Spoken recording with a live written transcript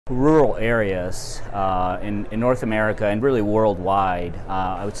rural areas in North America and really worldwide,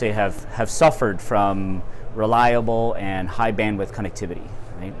 I would say have suffered from reliable and high bandwidth connectivity.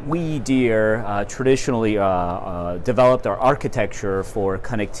 Right? We, Deere, traditionally developed our architecture for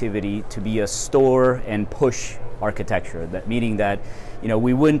connectivity to be a store and push architecture. That meaning that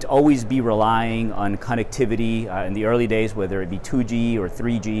we wouldn't always be relying on connectivity in the early days, whether it be 2G or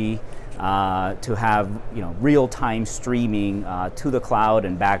 3G, to have real-time streaming to the cloud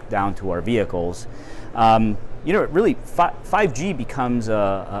and back down to our vehicles. Really 5G becomes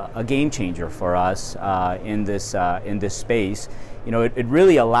a game changer for us in this space. It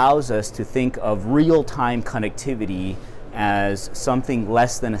really allows us to think of real-time connectivity as something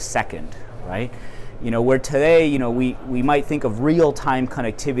less than a second, right? Where today, we might think of real-time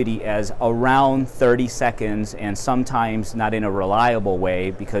connectivity as around 30 seconds and sometimes not in a reliable way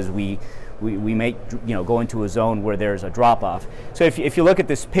because we may go into a zone where there's a drop-off. So if you look at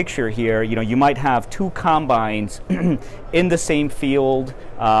this picture here, you might have two combines in the same field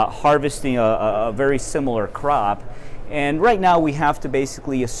harvesting a very similar crop. And right now we have to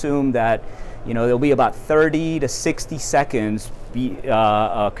basically assume that there'll be about 30 to 60 seconds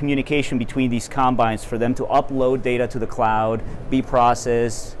communication between these combines for them to upload data to the cloud, be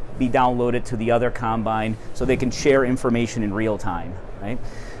processed, be downloaded to the other combine so they can share information in real time, right?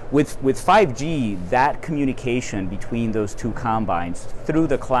 With 5G, that communication between those two combines through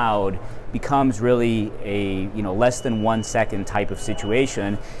the cloud becomes really a less than 1 second type of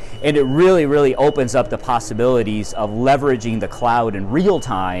situation, and it really opens up the possibilities of leveraging the cloud in real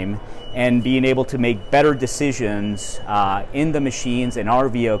time and being able to make better decisions in the machines in our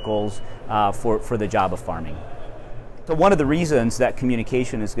vehicles for the job of farming. So one of the reasons that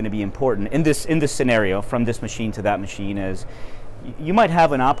communication is going to be important in this scenario, from this machine to that machine, is you might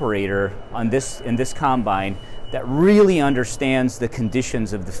have an operator in this combine that really understands the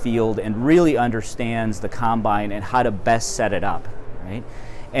conditions of the field and really understands the combine and how to best set it up, right?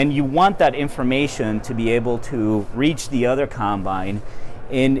 And you want that information to be able to reach the other combine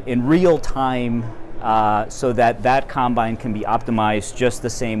in real time so that combine can be optimized just the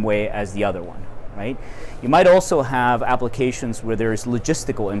same way as the other one, right? You might also have applications where there's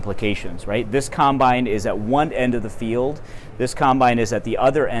logistical implications, right? This combine is at one end of the field, this combine is at the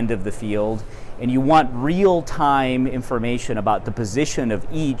other end of the field, and you want real-time information about the position of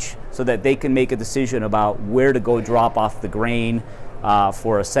each so that they can make a decision about where to go drop off the grain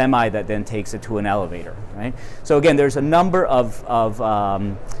for a semi that then takes it to an elevator, right? So again, there's a number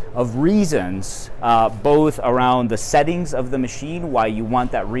of reasons, both around the settings of the machine, why you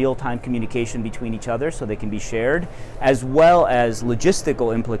want that real-time communication between each other so they can be shared, as well as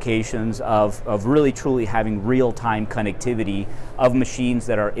logistical implications of really truly having real-time connectivity of machines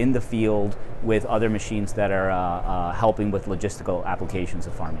that are in the field with other machines that are helping with logistical applications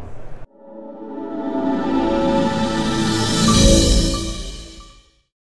of farming.